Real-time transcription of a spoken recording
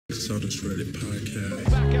Celtics Reddit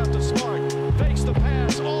podcast. Back out to Smart. Fakes the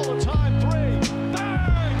pass all the time. Three.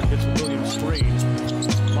 Bang! Hits Williams three.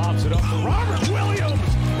 Lobs it up for Robert Williams.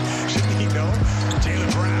 Shouldn't he know?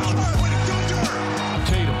 Jaylen Brown. What a dunker!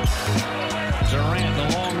 Tatum. Durant, the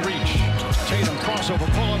long reach. Tatum crossover,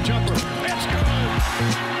 pull-up jumper. It's good.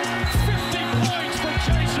 50 points for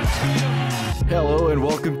Jason Tatum. Hello and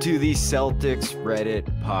welcome to the Celtics Reddit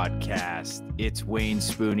podcast. It's Wayne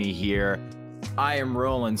Spooney here. I am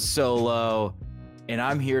rolling solo, and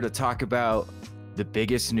I'm here to talk about the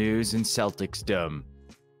biggest news in Celticsdom.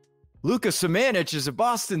 Luka Samanic is a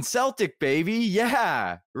Boston Celtic, baby.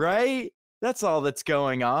 Yeah, right? That's all that's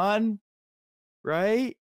going on,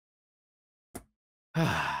 right?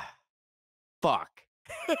 Fuck.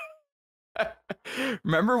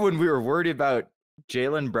 Remember when we were worried about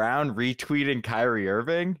Jaylen Brown retweeting Kyrie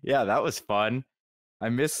Irving? Yeah, that was fun. I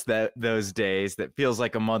miss those days. That feels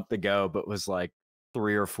like a month ago, but was like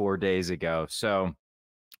 3 or 4 days ago. So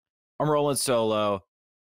I'm rolling solo.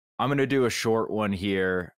 I'm going to do a short one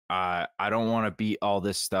here. I don't want to beat all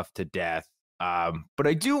this stuff to death. But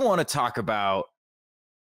I do want to talk about,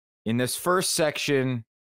 in this first section,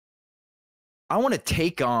 I want to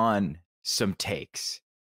take on some takes.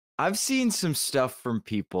 I've seen some stuff from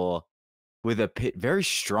people with very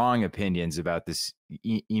strong opinions about this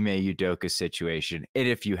Ime Udoka situation. And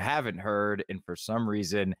if you haven't heard, and for some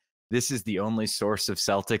reason, this is the only source of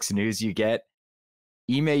Celtics news you get,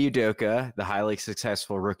 Ime Udoka, the highly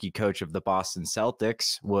successful rookie coach of the Boston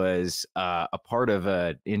Celtics, was a part of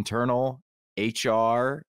an internal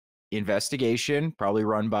HR investigation, probably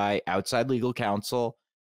run by outside legal counsel,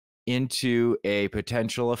 into a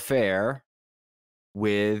potential affair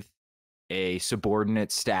with a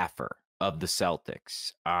subordinate staffer of the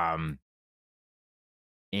Celtics.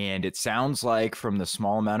 And it sounds like, from the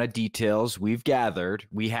small amount of details we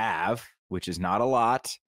have, which is not a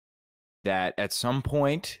lot, that at some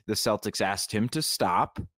point the Celtics asked him to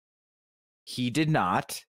stop. He did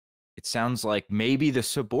not. It sounds like maybe the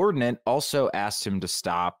subordinate also asked him to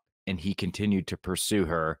stop, and he continued to pursue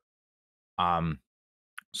her.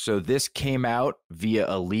 So this came out via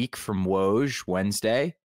a leak from Woj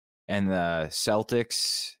Wednesday, and the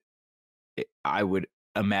Celtics, I would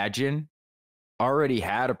imagine, already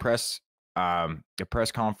had a press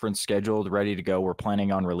conference scheduled, ready to go. We're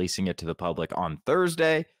planning on releasing it to the public on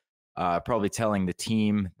Thursday, probably telling the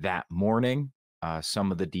team that morning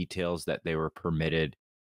some of the details that they were permitted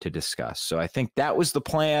to discuss. So I think that was the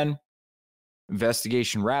plan.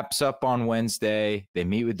 Investigation wraps up on Wednesday. They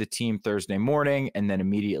meet with the team Thursday morning and then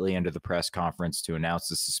immediately enter the press conference to announce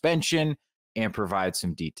the suspension and provide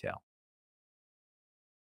some detail.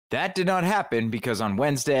 That did not happen because on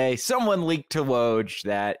Wednesday, someone leaked to Woj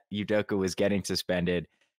that Udoka was getting suspended,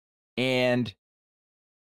 and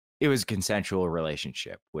it was a consensual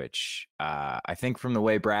relationship, which I think from the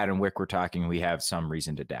way Brad and Wick were talking, we have some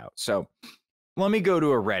reason to doubt. So let me go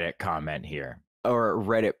to a Reddit comment here, or a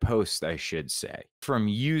Reddit post, I should say, from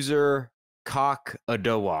user Cock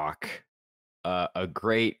Adowak, a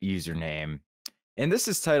great username. And this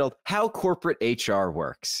is titled, How Corporate HR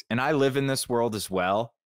Works. And I live in this world as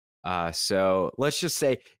well. So let's just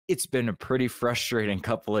say it's been a pretty frustrating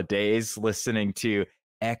couple of days listening to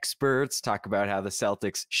experts talk about how the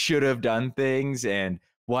Celtics should have done things and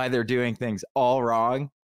why they're doing things all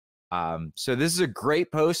wrong. So this is a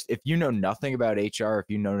great post. If you know nothing about HR, if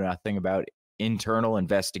you know nothing about internal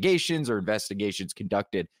investigations or investigations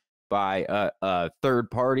conducted by a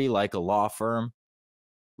third party like a law firm,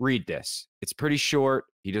 read this. It's pretty short.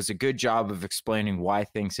 He does a good job of explaining why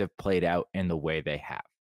things have played out in the way they have.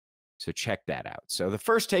 So check that out. So the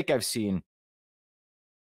first take I've seen,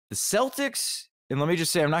 the Celtics, and let me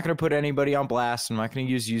just say, I'm not going to put anybody on blast. I'm not going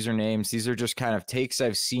to use usernames. These are just kind of takes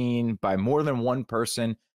I've seen by more than one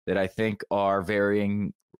person that I think are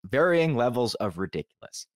varying levels of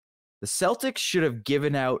ridiculous. The Celtics should have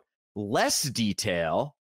given out less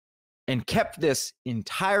detail and kept this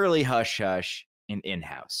entirely hush-hush and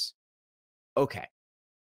in-house. Okay.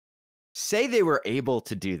 Say they were able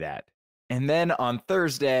to do that. And then on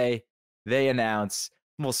Thursday, they announce,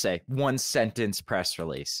 we'll say, one sentence press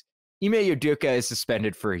release. Ime Udoka is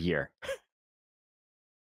suspended for a year.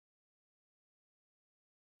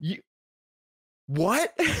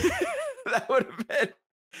 What? That would have been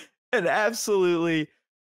an absolutely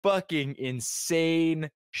fucking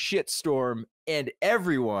insane shitstorm. And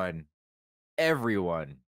everyone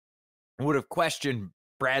would have questioned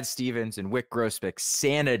Brad Stevens and Wick Grossbeck's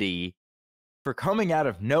sanity for coming out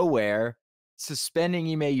of nowhere, suspending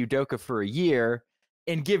Ime Udoka for a year,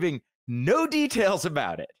 and giving no details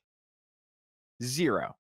about it.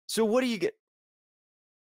 Zero. So what do you get?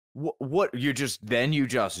 What you just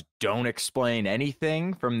don't explain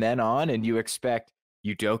anything from then on, and you expect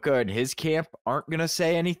Udoka and his camp aren't going to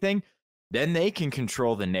say anything? Then they can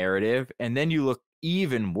control the narrative, and then you look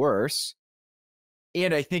even worse.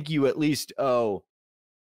 And I think you at least owe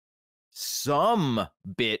some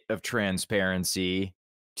bit of transparency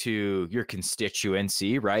to your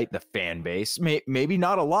constituency, right? The fan base. Maybe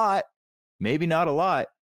not a lot. Maybe not a lot.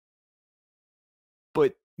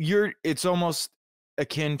 But it's almost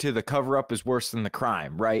akin to the cover up is worse than the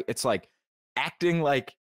crime, right? It's like acting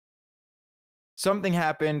like something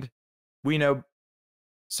happened. We know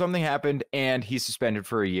something happened and he's suspended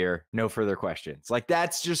for a year. No further questions. Like,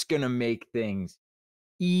 that's just going to make things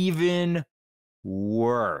even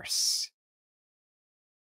worse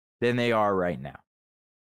than they are right now.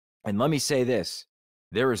 And let me say this,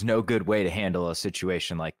 there is no good way to handle a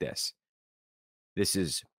situation like this. This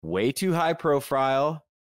is way too high profile.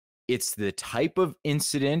 It's the type of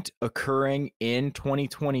incident occurring in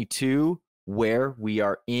 2022 where we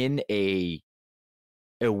are in a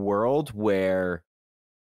world where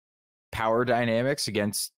power dynamics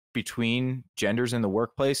between genders in the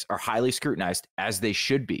workplace are highly scrutinized, as they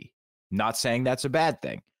should be. Not saying that's a bad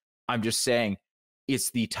thing. I'm just saying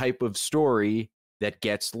it's the type of story that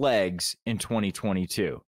gets legs in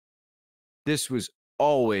 2022. This was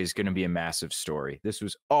always going to be a massive story. This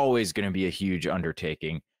was always going to be a huge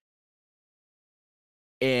undertaking.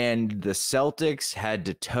 And the Celtics had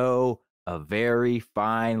to toe a very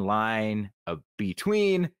fine line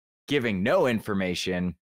between giving no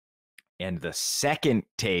information and the second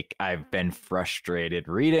take I've been frustrated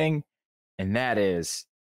reading, and that is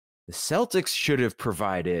the Celtics should have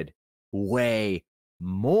provided way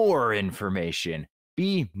more information,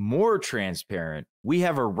 be more transparent. We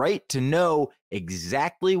have a right to know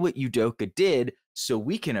exactly what Udoka did so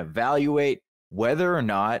we can evaluate whether or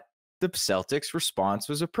not the Celtics response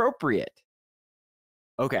was appropriate.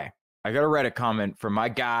 Okay, I got a Reddit comment from my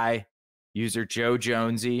guy, user Joe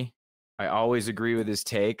Jonesy. I always agree with his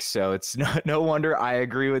takes, so it's no wonder I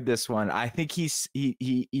agree with this one. I think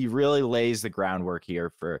he really lays the groundwork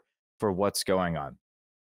here for what's going on.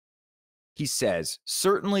 He says,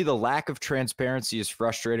 certainly the lack of transparency is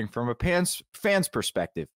frustrating from a fan's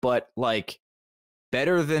perspective, but like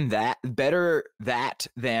better that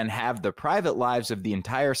than have the private lives of the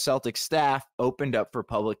entire Celtics staff opened up for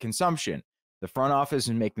public consumption. The front office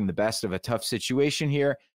is making the best of a tough situation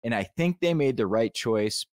here, and I think they made the right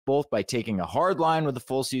choice, both by taking a hard line with the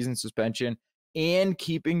full season suspension and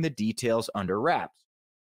keeping the details under wraps.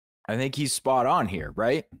 I think he's spot on here,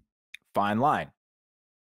 right? Fine line.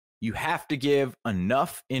 You have to give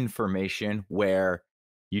enough information where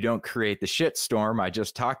you don't create the shitstorm I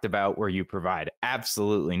just talked about, where you provide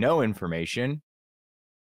absolutely no information,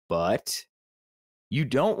 but you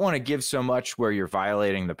don't want to give so much where you're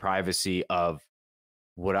violating the privacy of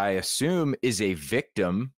what I assume is a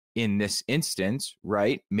victim in this instance,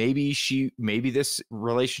 right? Maybe this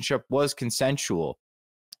relationship was consensual.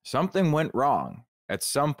 Something went wrong at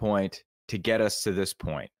some point to get us to this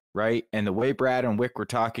point, right? And the way Brad and Wick were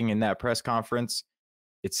talking in that press conference,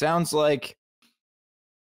 it sounds like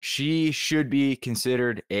she should be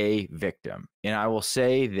considered a victim. And I will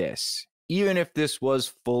say this, even if this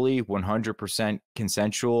was fully 100%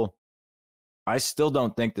 consensual, I still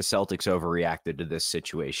don't think the Celtics overreacted to this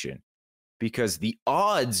situation, because the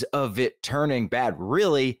odds of it turning bad,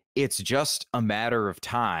 really, it's just a matter of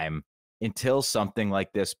time until something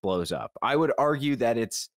like this blows up. I would argue that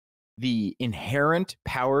it's the inherent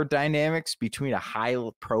power dynamics between a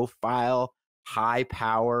high-profile,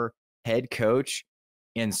 high-power head coach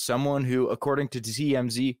and someone who, according to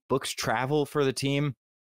TMZ, books travel for the team,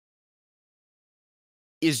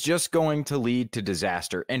 is just going to lead to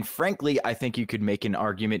disaster. And frankly, I think you could make an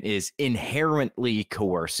argument is inherently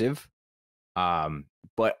coercive.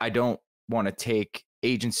 But I don't want to take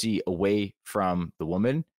agency away from the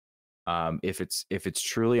woman. If it's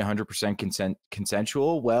truly 100%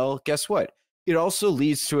 consensual, well, guess what? It also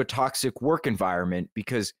leads to a toxic work environment,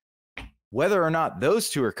 because whether or not those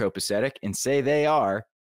two are copacetic, and say they are,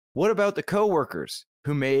 what about the coworkers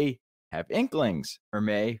who may have inklings or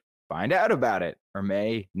may find out about it or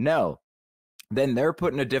may know? Then they're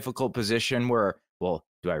put in a difficult position where, well,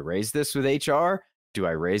 do I raise this with HR? Do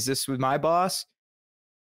I raise this with my boss?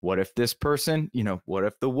 What if this person, what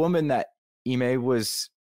if the woman that Ime was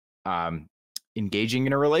engaging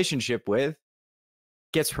in a relationship with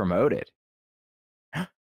gets promoted?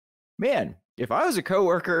 Man, if I was a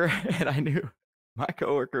coworker and I knew my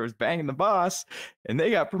coworker was banging the boss and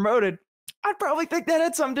they got promoted, I'd probably think that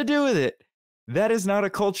had something to do with it. That is not a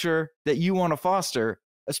culture that you want to foster,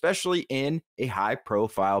 especially in a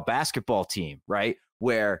high-profile basketball team, right?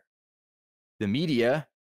 where the media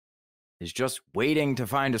is just waiting to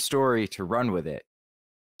find a story to run with it.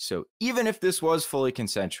 So even if this was fully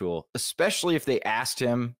consensual, especially if they asked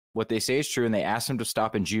him what they say is true and they asked him to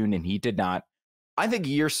stop in June and he did not, I think a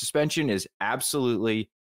year suspension is absolutely,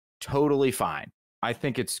 totally fine. I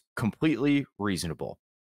think it's completely reasonable.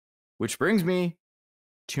 Which brings me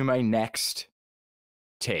to my next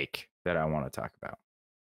take that I want to talk about.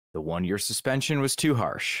 The 1-year suspension was too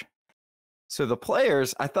harsh. So the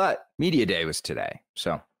players, I thought media day was today.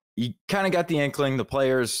 So you kind of got the inkling. The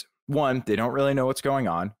players, one, they don't really know what's going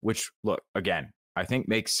on, which, look, again, I think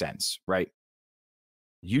makes sense, right?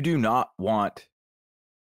 You do not want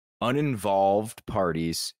uninvolved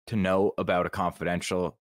parties to know about a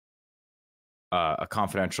confidential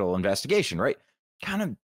investigation, right? Kind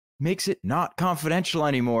of makes it not confidential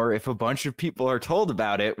anymore if a bunch of people are told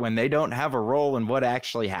about it when they don't have a role in what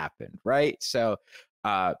actually happened, right? So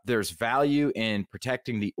there's value in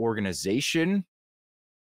protecting the organization,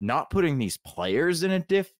 not putting these players in a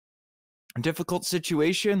difficult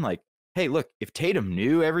situation. Like, hey, look, if Tatum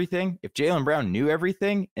knew everything, if Jaylen Brown knew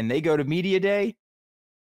everything and they go to media day,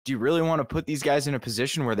 do you really want to put these guys in a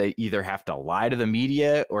position where they either have to lie to the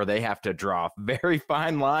media or they have to draw very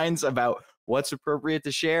fine lines about what's appropriate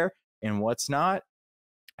to share and what's not?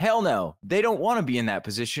 Hell no. They don't want to be in that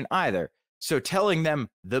position either. So telling them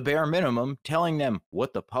the bare minimum, telling them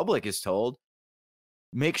what the public is told,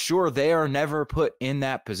 make sure they are never put in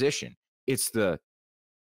that position. It's the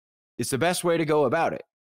best way to go about it.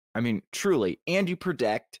 I mean, truly. And you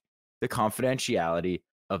protect the confidentiality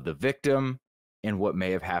of the victim and what may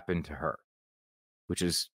have happened to her, which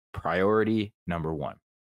is priority number one.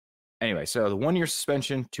 Anyway, so the 1-year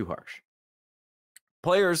suspension, too harsh.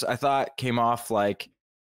 Players, I thought, came off like,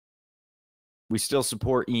 we still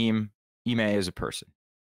support Ime as a person.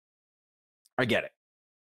 I get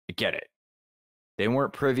it. They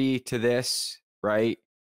weren't privy to this, right?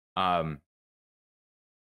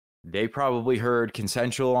 They probably heard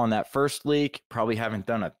consensual on that first leak, probably haven't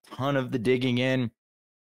done a ton of the digging in.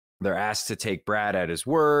 They're asked to take Brad at his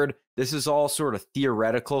word. This is all sort of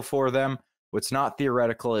theoretical for them. What's not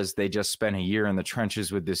theoretical is they just spent a year in the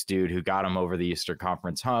trenches with this dude who got him over the Eastern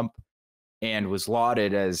Conference hump and was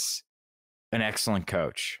lauded as an excellent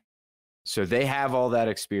coach. So they have all that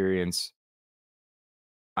experience.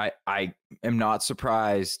 I am not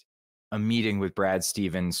surprised a meeting with Brad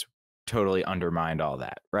Stevens totally undermined all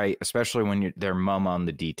that, right? Especially when they're mum on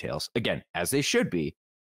the details. Again, as they should be.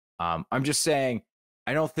 I'm just saying,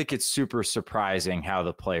 I don't think it's super surprising how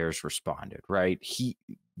the players responded, right?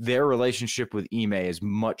 Their relationship with Ime is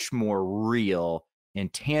much more real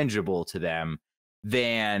and tangible to them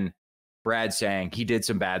than Brad saying he did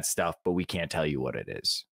some bad stuff, but we can't tell you what it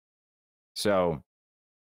is. So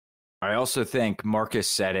I also think Marcus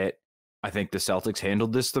said it. I think the Celtics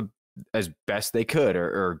handled this as best they could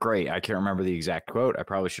or great. I can't remember the exact quote. I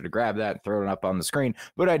probably should have grabbed that and thrown it up on the screen,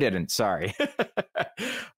 but I didn't. Sorry.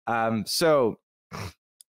 So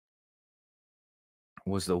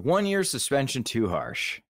was the 1-year suspension too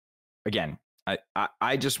harsh? Again,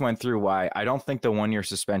 I just went through why I don't think the 1-year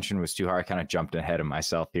suspension was too hard. I kind of jumped ahead of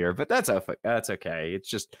myself here, but that's okay. It's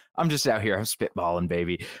just, I'm just out here. I'm spitballing,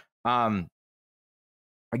 baby.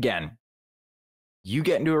 Again, you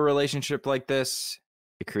get into a relationship like this,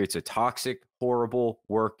 it creates a toxic, horrible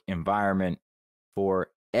work environment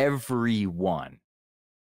for everyone,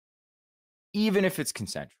 even if it's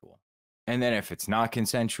consensual. And then if it's not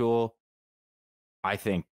consensual, I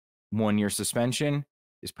think 1-year suspension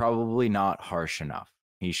is probably not harsh enough.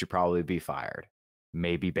 He should probably be fired,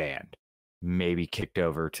 maybe banned, maybe kicked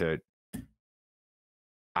over to,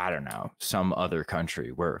 I don't know, some other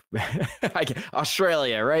country where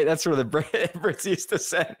Australia, right? That's where the Brits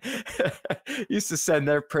used to send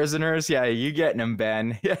their prisoners. Yeah, you getting them,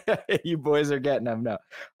 Ben? You boys are getting them. No.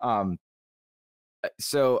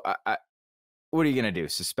 So what are you gonna do?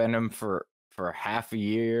 Suspend him for half a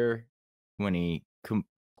year when he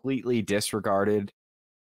completely disregarded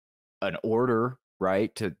an order,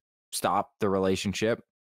 right, to stop the relationship?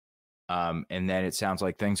 And then it sounds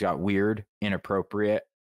like things got weird, inappropriate.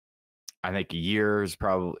 I think a year is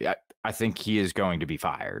probably, I think he is going to be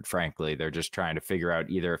fired, frankly. They're just trying to figure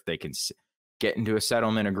out either if they can get into a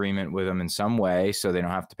settlement agreement with him in some way so they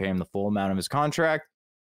don't have to pay him the full amount of his contract,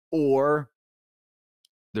 or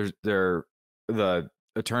the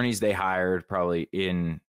attorneys they hired, probably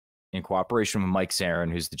in cooperation with Mike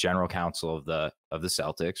Sarin, who's the general counsel of the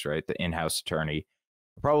Celtics, right, the in-house attorney,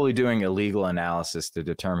 probably doing a legal analysis to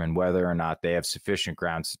determine whether or not they have sufficient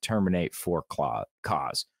grounds to terminate for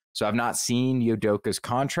cause. So I've not seen Udoka's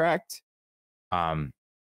contract.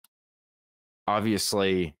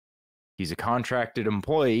 Obviously, He's a contracted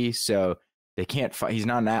employee, so they can't. He's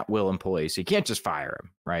not an at-will employee, so you can't just fire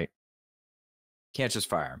him, right? Can't just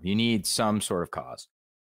fire him. You need some sort of cause.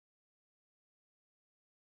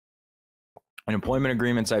 In employment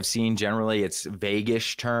agreements I've seen, generally it's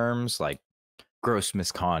vaguish terms like gross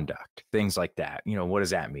misconduct, things like that. What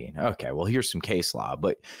does that mean? Okay, well, here's some case law,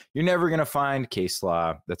 but you're never going to find case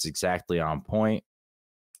law that's exactly on point.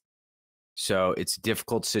 So it's a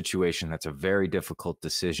difficult situation. That's a very difficult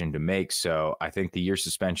decision to make. So I think the year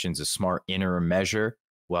suspension is a smart interim measure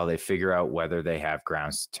while they figure out whether they have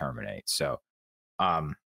grounds to terminate. So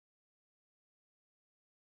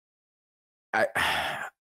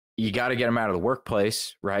you got to get them out of the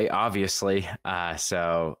workplace, right? Obviously.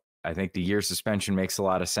 So I think the year suspension makes a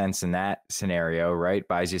lot of sense in that scenario, right?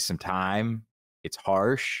 Buys you some time. It's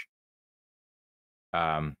harsh.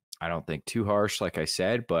 I don't think too harsh, like I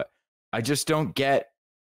said, but I just don't get,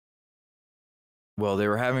 well, they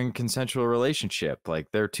were having a consensual relationship. Like,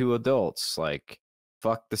 they're two adults. Like,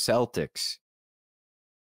 fuck the Celtics.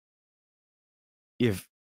 If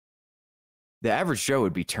the average Joe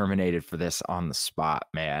would be terminated for this on the spot,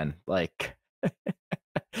 man. Like,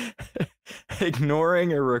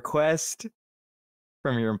 ignoring a request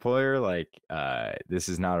from your employer, like, this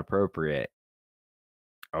is not appropriate.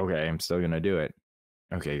 Okay, I'm still going to do it.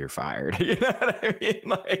 Okay, you're fired. You know what I mean?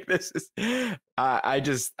 Like, this is, I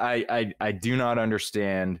do not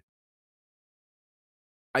understand.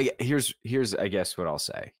 Here's, I guess what I'll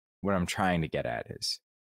say. What I'm trying to get at is,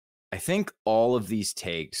 I think all of these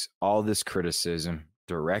takes, all this criticism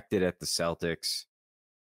directed at the Celtics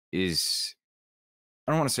is,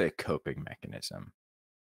 I don't want to say a coping mechanism,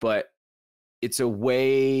 but it's a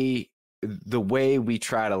way, the way we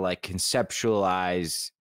try to like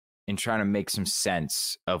conceptualize and trying to make some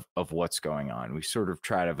sense of what's going on. We sort of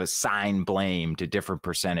try to assign blame to different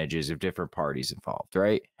percentages of different parties involved,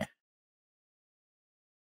 right?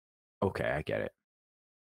 Okay, I get it.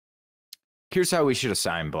 Here's how we should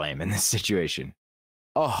assign blame in this situation.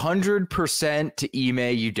 100% to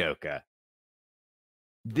Ime Udoka.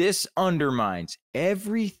 This undermines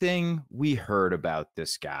everything we heard about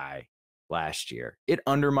this guy last year. It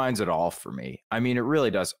undermines it all for me. I mean, it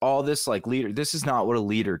really does. All this like leader, this is not what a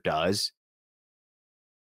leader does.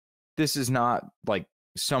 This is not like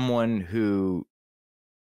someone who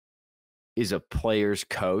is a player's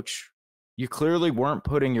coach. You clearly weren't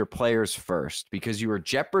putting your players first because you were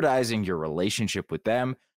jeopardizing your relationship with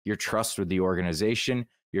them, your trust with the organization,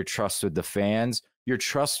 your trust with the fans, your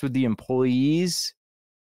trust with the employees.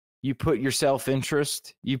 You put your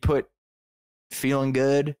self-interest, you put feeling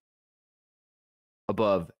good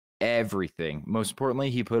above everything. Most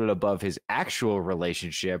importantly, he put it above his actual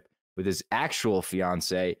relationship with his actual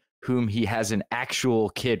fiance, whom he has an actual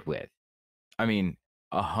kid with. I mean,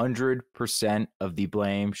 100% of the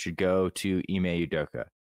blame should go to Ime Udoka.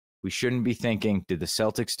 We shouldn't be thinking, did the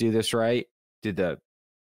Celtics do this right?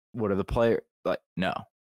 What are the players? Like, no.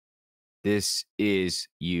 This is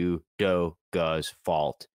Udoka's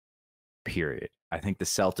fault, period. I think the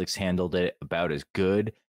Celtics handled it about as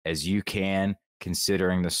good as you can,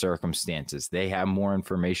 considering the circumstances. They have more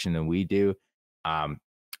information than we do.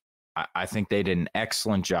 I think they did an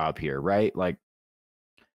excellent job here, right? Like,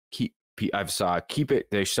 keep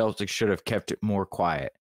it. The Celtics should have kept it more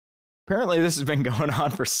quiet. Apparently, this has been going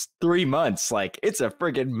on for 3 months. Like, it's a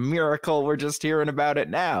friggin' miracle. We're just hearing about it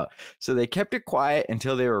now. So they kept it quiet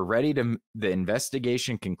until they were ready to, the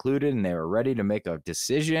investigation concluded and they were ready to make a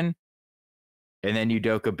decision. And then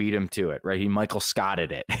Udoka beat him to it, right? He Michael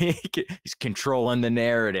Scotted it. He's controlling the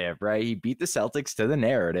narrative, right? He beat the Celtics to the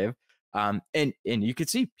narrative. And you could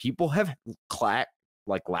see people have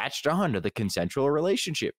latched on to the consensual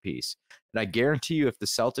relationship piece. And I guarantee you, if the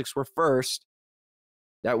Celtics were first,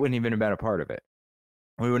 that wouldn't even have been a part of it.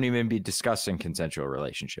 We wouldn't even be discussing consensual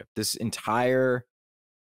relationship. This entire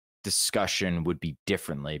discussion would be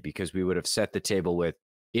differently because we would have set the table with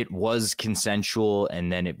it was consensual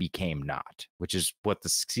and then it became not, which is what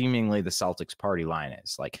seemingly the Celtics party line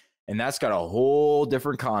is like. And that's got a whole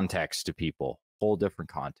different context to people, whole different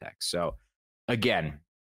context. So again,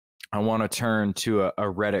 I want to turn to a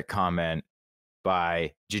Reddit comment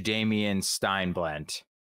by Jadamian Steinblent.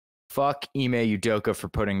 Fuck Ime Udoka for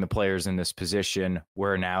putting the players in this position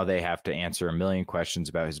where now they have to answer a million questions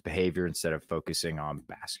about his behavior instead of focusing on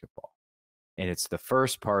basketball. And it's the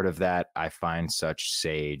first part of that I find such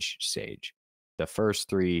sage. The first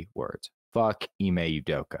 3 words. Fuck Ime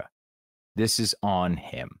Udoka. This is on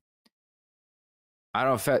him. I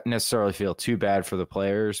don't necessarily feel too bad for the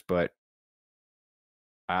players, but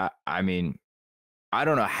I mean, I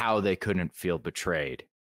don't know how they couldn't feel betrayed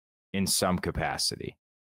in some capacity.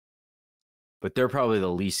 but they're probably the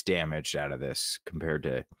least damaged out of this compared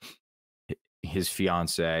to his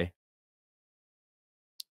fiance.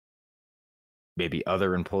 Maybe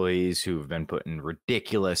other employees who have been put in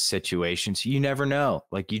ridiculous situations. You never know.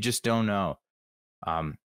 Like, you just don't know.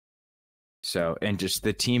 So, and just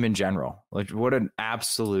the team in general. Like, what an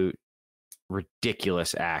absolute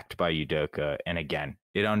ridiculous act by Udoka. And again,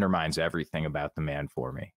 it undermines everything about the man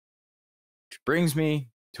for me. Which brings me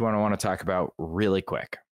to what I want to talk about really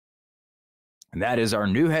quick. And that is our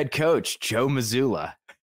new head coach, Joe Mazzulla.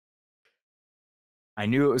 I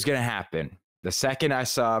knew it was going to happen. The second I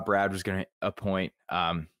saw Brad was going to appoint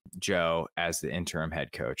Joe as the interim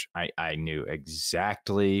head coach, I knew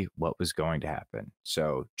exactly what was going to happen.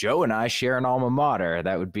 So Joe and I share an alma mater.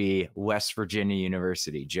 That would be West Virginia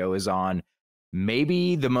University. Joe is on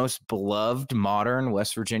maybe the most beloved modern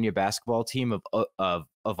West Virginia basketball team of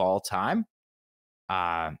all time.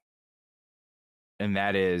 And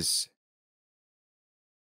that is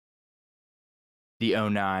the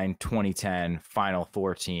 2009-2010 Final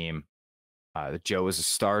Four team. Joe was a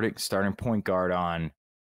starting point guard on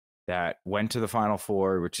that went to the Final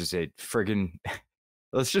Four, which is a friggin',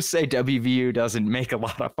 let's just say WVU doesn't make a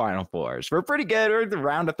lot of Final Fours. We're pretty good. We're at the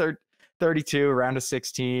round of 32, round of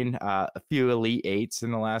 16, a few Elite Eights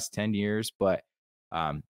in the last 10 years, but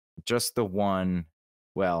just the one,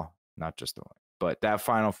 well, not just the one, but that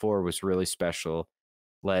Final Four was really special,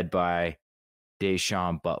 led by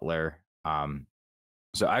Deshaun Butler.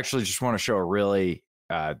 So I actually just want to show a really,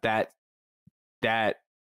 that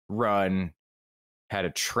run had a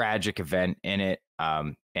tragic event in it.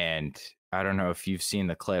 And I don't know if you've seen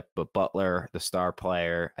the clip, but Butler, the star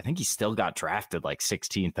player, I think he still got drafted like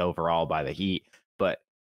 16th overall by the Heat, but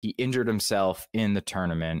he injured himself in the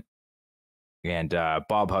tournament. And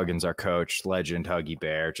Bob Huggins, our coach, legend Huggy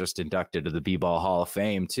Bear, just inducted to the B-Ball Hall of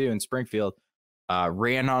Fame too in Springfield,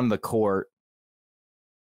 ran on the court.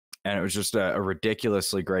 And it was just a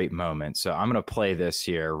ridiculously great moment. So I'm going to play this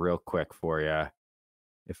here real quick for you,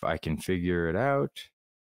 if I can figure it out.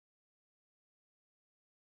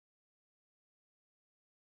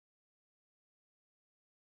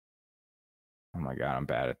 Oh my God, I'm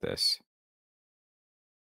bad at this.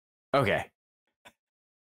 Okay.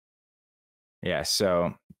 Yeah,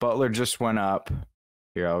 so Butler just went up.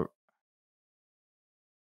 Here,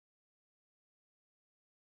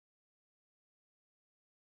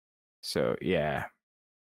 so yeah,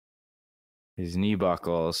 his knee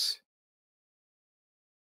buckles.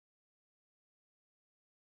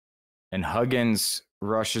 And Huggins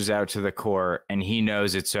rushes out to the court, and he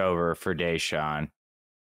knows it's over for Deshaun.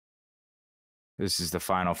 This is the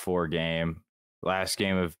Final Four game, last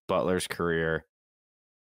game of Butler's career.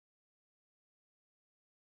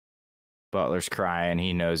 Butler's crying.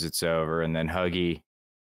 He knows it's over. And then Huggy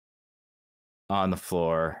on the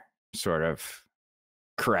floor, sort of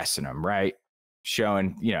caressing him, right?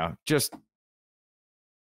 Showing, just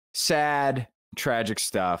sad, tragic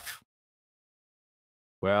stuff.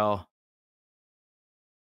 Well,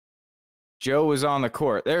 Joe was on the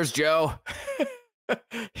court. There's Joe.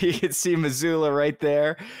 You can see Mazzulla right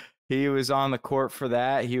there. He was on the court for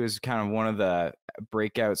that. He was kind of one of the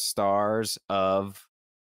breakout stars of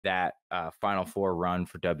that Final Four run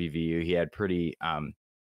for WVU. He had pretty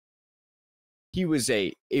it was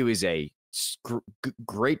a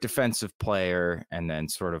great defensive player, and then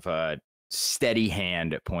sort of a steady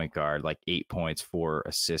hand at point guard, like 8 points, 4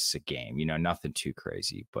 assists a game. Nothing too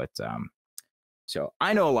crazy, but so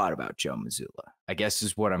I know a lot about Joe Mazzulla, I guess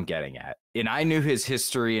is what I'm getting at. And I knew his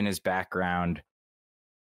history and his background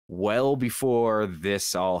well before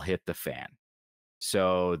this all hit the fan.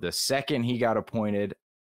 So the second he got appointed,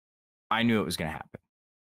 I knew it was going to happen.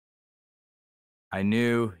 I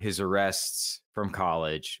knew his arrests from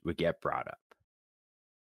college would get brought up.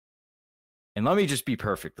 And let me just be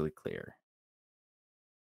perfectly clear.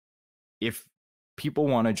 If people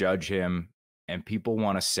want to judge him and people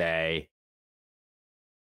want to say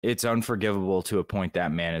it's unforgivable to appoint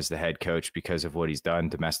that man as the head coach because of what he's done,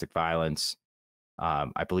 domestic violence.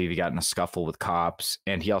 I believe he got in a scuffle with cops,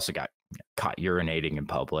 and he also got caught urinating in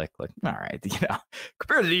public. Like, all right,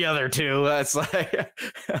 compared to the other two, that's like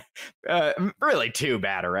really too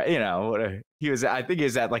bad. Right? He was. I think he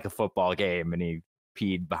was at like a football game and he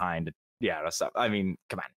peed behind. Stuff. I mean,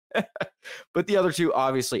 come on. But the other two,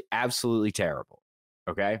 obviously, absolutely terrible.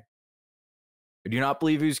 Okay. I do not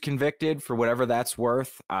believe he was convicted, for whatever that's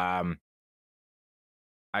worth.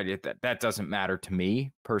 I did that. That doesn't matter to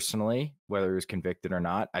me personally, whether he was convicted or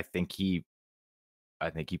not. I think he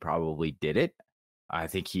probably did it. I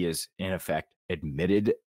think he is in effect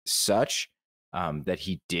admitted such that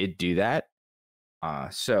he did do that.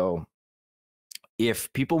 So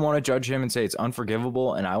if people want to judge him and say it's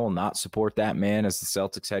unforgivable, and I will not support that man as the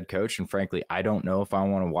Celtics head coach, and frankly, I don't know if I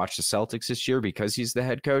want to watch the Celtics this year because he's the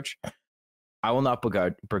head coach, I will not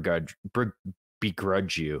begrudge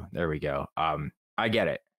you. There we go. I get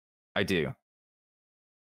it. I do.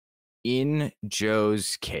 In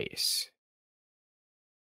Joe's case,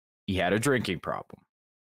 he had a drinking problem.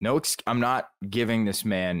 I'm not giving this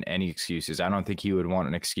man any excuses. I don't think he would want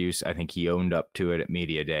an excuse. I think he owned up to it at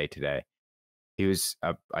media day today. He was,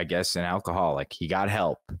 I guess, an alcoholic. He got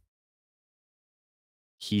help.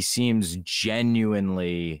 He seems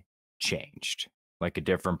genuinely changed, like a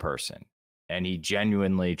different person. And he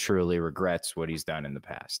genuinely, truly regrets what he's done in the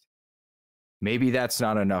past. Maybe that's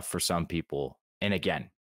not enough for some people. And again,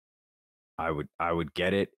 I would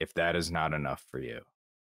get it if that is not enough for you.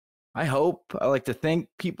 I like to think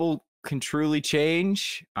people can truly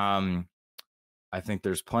change. I think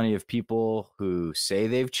there's plenty of people who say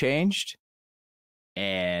they've changed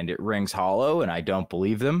and it rings hollow, and I don't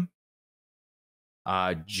believe them.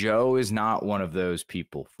 Joe is not one of those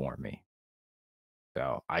people for me.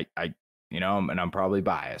 So I and I'm probably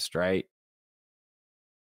biased, right?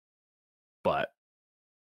 But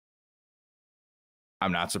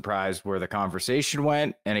I'm not surprised where the conversation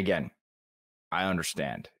went. And again, I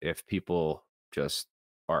understand if people just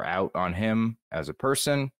are out on him as a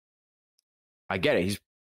person. I get it.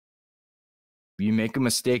 You make a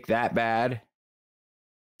mistake that bad,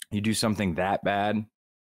 you do something that bad,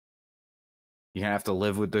 you're gonna have to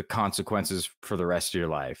live with the consequences for the rest of your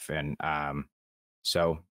life. And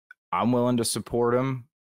so I'm willing to support him.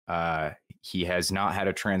 He has not had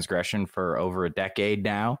a transgression for over a decade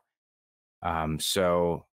now.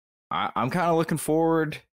 So I'm kind of looking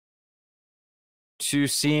forward to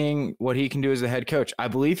seeing what he can do as a head coach. I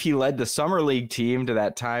believe he led the summer league team to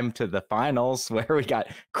that time to the finals where we got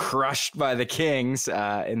crushed by the Kings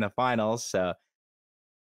in the finals. So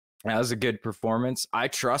that was a good performance. I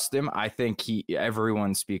trust him. I think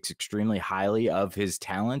everyone speaks extremely highly of his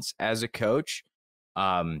talents as a coach.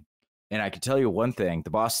 And I can tell you one thing,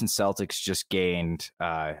 the Boston Celtics just gained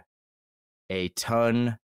a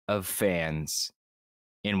ton of fans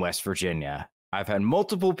in West Virginia. I've had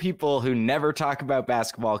multiple people who never talk about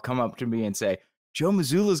basketball come up to me and say, Joe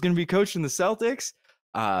Mazzulla is going to be coaching the Celtics.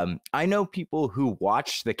 I know people who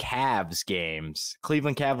watch the Cavs games,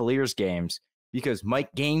 Cleveland Cavaliers games, because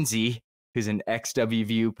Mike Gainsey, who's an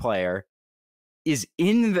ex-WVU player, is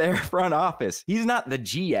in their front office. He's not the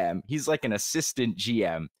GM. He's like an assistant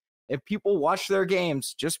GM. And people watch their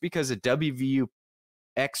games just because a WVU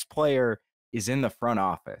ex-player is in the front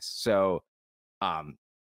office. So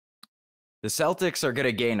the Celtics are going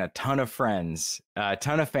to gain a ton of fans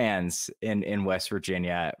in West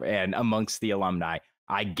Virginia and amongst the alumni.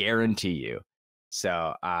 I guarantee you.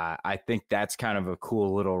 So I think that's kind of a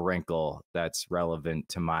cool little wrinkle that's relevant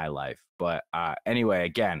to my life. But anyway,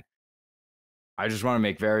 again, I just want to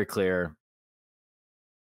make very clear.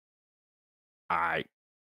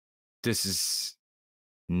 This is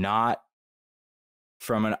not,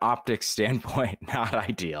 from an optics standpoint, not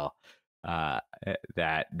ideal.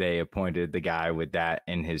 That they appointed the guy with that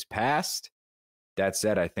in his past. That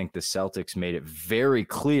said, I think the Celtics made it very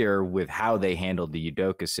clear with how they handled the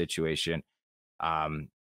Udoka situation,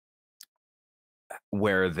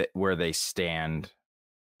 where they stand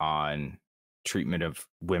on treatment of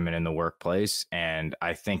women in the workplace. And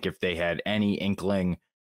I think if they had any inkling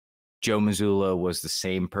Joe Mazzulla was the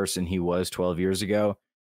same person he was 12 years ago,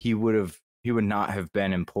 he would not have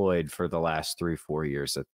been employed for the last 3-4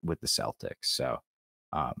 years with the Celtics. So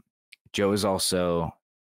Joe is also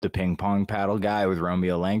the ping pong paddle guy with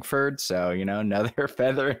Romeo Langford. So, another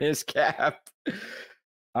feather in his cap.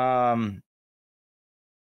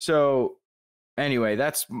 So anyway,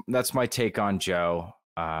 that's my take on Joe.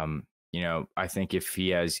 I think if he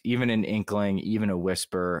has even an inkling, even a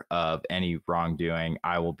whisper of any wrongdoing,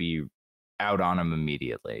 I will be out on him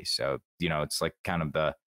immediately. So, it's like kind of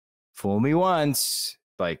the fool me once,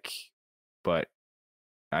 but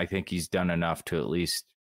I think he's done enough to at least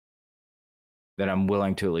that I'm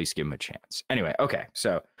willing to at least give him a chance. Anyway, okay.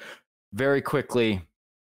 So very quickly,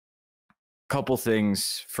 couple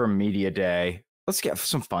things from media day. Let's get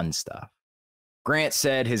some fun stuff. Grant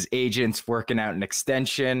said his agent's working out an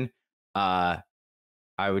extension. I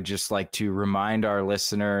would just like to remind our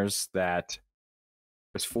listeners that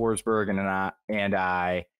Chris Forsberg and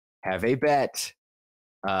I have a bet.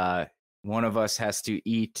 One of us has to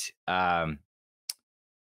eat a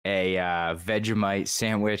Vegemite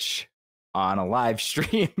sandwich on a live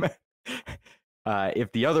stream.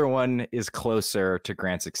 If the other one is closer to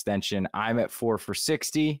Grant's extension, I'm at 4 for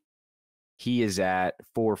 60. He is at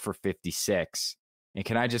 4 for 56. And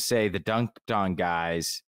can I just say the Dunked On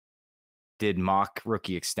guys did mock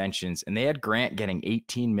rookie extensions, and they had Grant getting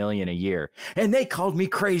 $18 million a year, and they called me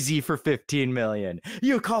crazy for $15 million.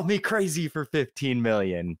 You called me crazy for $15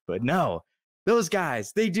 million, but no, those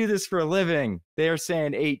guys, they do this for a living. They are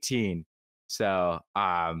saying 18. So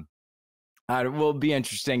it will be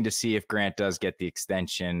interesting to see if Grant does get the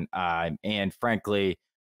extension. And frankly,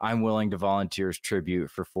 I'm willing to volunteer as tribute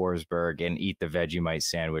for Forsberg and eat the Vegemite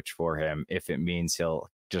sandwich for him if it means he'll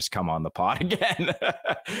just come on the pod again.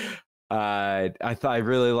 I thought I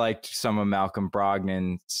really liked some of Malcolm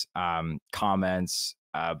Brogdon's comments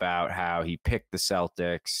about how he picked the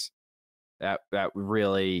Celtics. That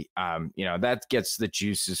really, that gets the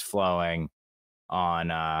juices flowing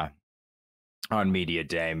on media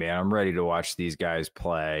day, man. I'm ready to watch these guys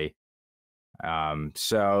play.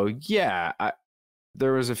 So yeah,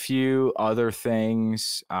 there was a few other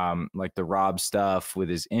things, like the Rob stuff with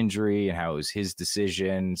his injury and how it was his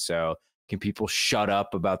decision. So can people shut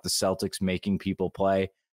up about the Celtics making people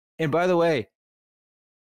play? And by the way,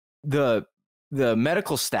 the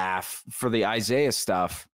medical staff for the Isaiah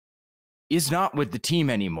stuff is not with the team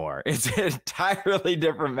anymore. It's an entirely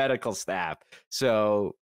different medical staff.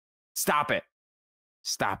 So stop it.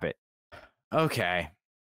 Stop it. Okay.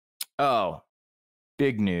 Oh,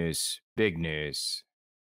 big news. Big news.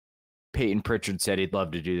 Peyton Pritchard said he'd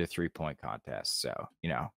love to do the 3-point contest. So,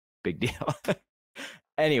 big deal.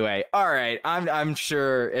 Anyway, all right. I'm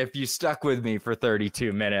sure if you stuck with me for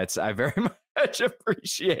 32 minutes, I very much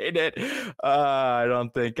appreciate it. I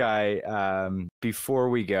don't think before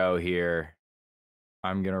we go here,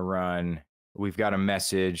 I'm going to run. We've got a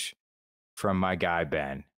message from my guy,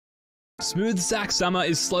 Ben. Smooth sack summer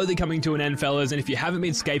is slowly coming to an end, fellas, and if you haven't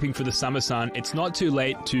been scaping for the summer sun, it's not too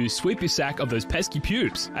late to sweep your sack of those pesky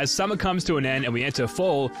pubes. As summer comes to an end and we enter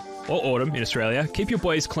fall, or autumn in Australia, keep your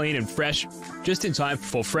boys clean and fresh just in time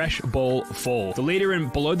for Fresh Ball Fall. The leader in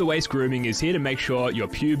below-the-waist grooming is here to make sure your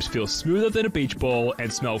pubes feel smoother than a beach ball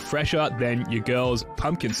and smell fresher than your girl's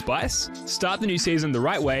pumpkin spice. Start the new season the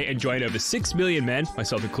right way and join over 6 million men,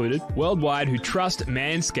 myself included, worldwide who trust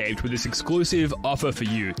Manscaped with this exclusive offer for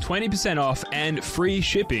you. 20% off and free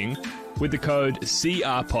shipping with the code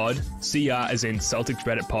CRPOD, CR as in Celtics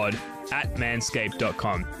Reddit Pod, at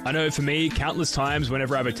manscaped.com. I know for me, countless times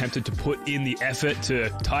whenever I've attempted to put in the effort to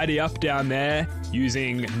tidy up down there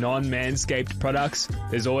using non-Manscaped products,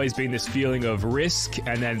 there's always been this feeling of risk,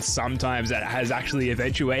 and then sometimes that has actually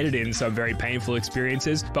eventuated in some very painful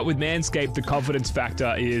experiences. But with Manscaped, the confidence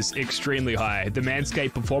factor is extremely high. The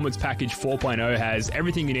Manscaped Performance Package 4.0 has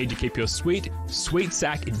everything you need to keep your sweet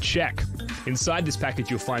sack in check. Inside this package,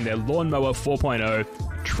 you'll find their Lawnmower 4.0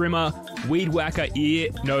 trimmer, weed whacker, ear,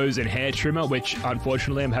 nose, and hair trimmer, which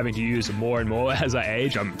unfortunately I'm having to use more and more as I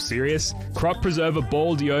age. I'm serious. Crop Preserver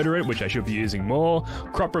ball deodorant, which I should be using more.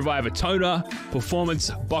 Crop Reviver toner,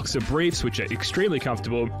 performance boxer briefs, which are extremely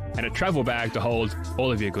comfortable, and a travel bag to hold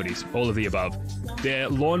all of your goodies, all of the above. Their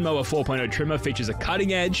Lawnmower 4.0 trimmer features a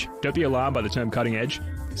cutting edge, don't be alarmed by the term cutting edge,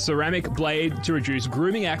 ceramic blade to reduce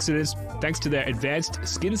grooming accidents thanks to their advanced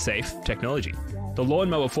skin-safe technology. The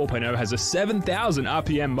Lawnmower 4.0 has a 7,000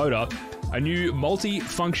 RPM motor, a new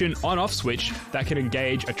multi-function on-off switch that can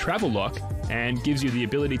engage a travel lock and gives you the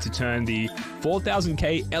ability to turn the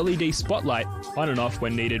 4000K LED spotlight on and off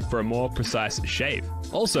when needed for a more precise shave.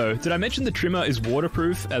 Also, did I mention the trimmer is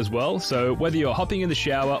waterproof as well? So whether you're hopping in the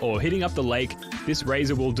shower or hitting up the lake, this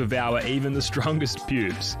razor will devour even the strongest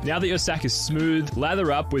pubes. Now that your sack is smooth,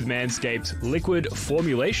 lather up with Manscaped's liquid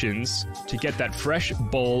formulations to get that fresh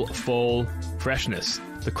ball fall freshness.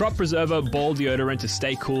 The Crop Preserver ball deodorant to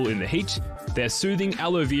stay cool in the heat. Their soothing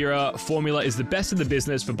aloe vera formula is the best in the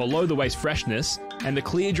business for below-the-waist freshness, and the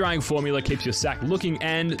clear drying formula keeps your sack looking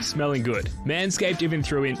and smelling good. Manscaped even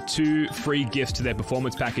threw in 2 free gifts to their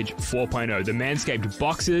Performance Package 4.0, the Manscaped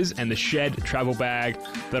Boxes and the Shed Travel Bag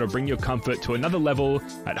that'll bring your comfort to another level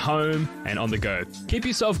at home and on the go. Keep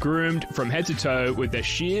yourself groomed from head to toe with their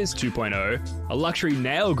Shears 2.0, a luxury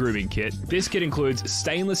nail grooming kit. This kit includes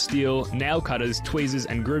stainless steel nail cutters, tweezers,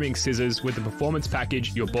 and grooming scissors. With the Performance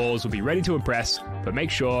Package, your balls will be ready to impress, but make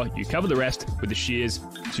sure you cover the rest with the Shears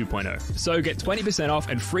 2.0. So get 20% off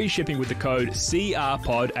and free shipping with the code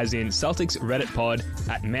CRPOD, as in Celtics Reddit Pod,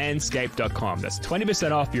 at manscaped.com. That's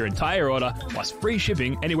 20% off your entire order, plus free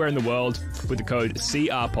shipping anywhere in the world with the code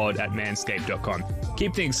CRPOD at manscaped.com.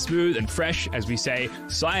 Keep things smooth and fresh as we say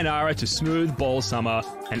sayonara to smooth ball summer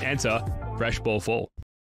and enter fresh ball fall.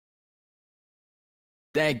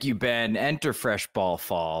 Thank you, Ben. Enter Fresh Ball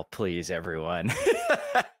Fall, please, everyone.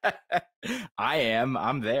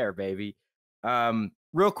 I'm there, baby.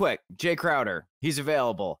 Real quick, Jay Crowder, he's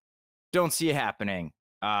available. Don't see it happening.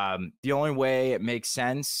 The only way it makes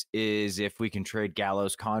sense is if we can trade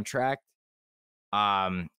Gallo's contract.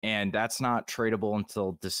 And that's not tradable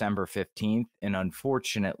until December 15th. And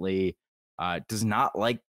unfortunately, does not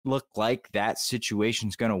look like that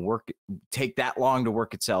situation's going to take that long to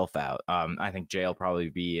work itself out. I think Jay will probably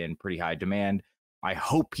be in pretty high demand. I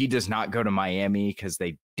hope he does not go to Miami because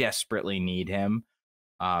they desperately need him.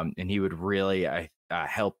 And he would really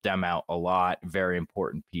help them out a lot. Very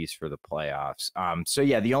important piece for the playoffs. So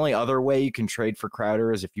yeah, the only other way you can trade for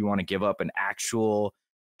Crowder is if you want to give up an actual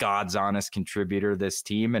God's honest contributor to this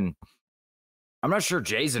team. And I'm not sure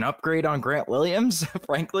Jay's an upgrade on Grant Williams,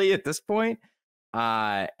 frankly, at this point.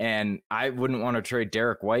 And I wouldn't want to trade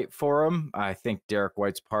Derek White for him. I think Derek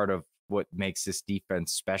White's part of what makes this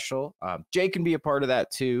defense special. Jay can be a part of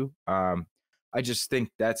that too. I just think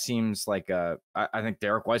that seems like I think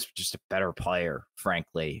Derek White's just a better player,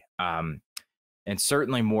 frankly. And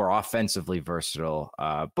certainly more offensively versatile.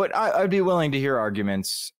 But I'd be willing to hear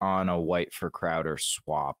arguments on a White for Crowder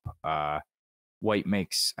swap. White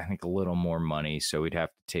makes, I think, a little more money, so we'd have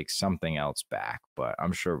to take something else back. But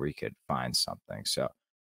I'm sure we could find something. So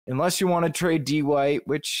unless you want to trade D White,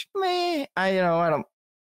 which I don't.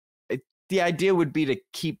 The idea would be to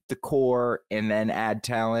keep the core and then add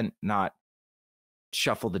talent, not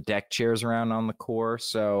shuffle the deck chairs around on the core.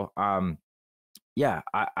 So yeah,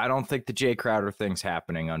 I don't think the Jay Crowder thing's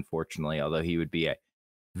happening, unfortunately, although he would be a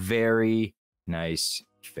very nice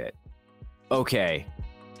fit. Okay,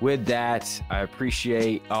 with that, I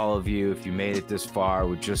appreciate all of you if you made it this far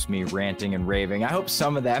with just me ranting and raving. I hope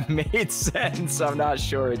some of that made sense. I'm not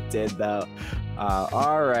sure it did, though.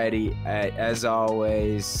 Alrighty, as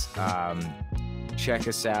always, check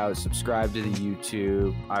us out, subscribe to the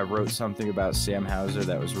YouTube. I wrote something about Sam Hauser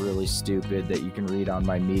that was really stupid that you can read on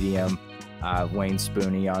my Medium. Wayne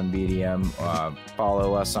Spooney on Medium.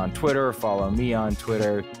 Follow us on Twitter. Follow me on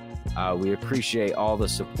Twitter. We appreciate all the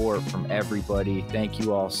support from everybody. Thank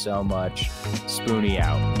you all so much. Spooney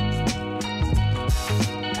out.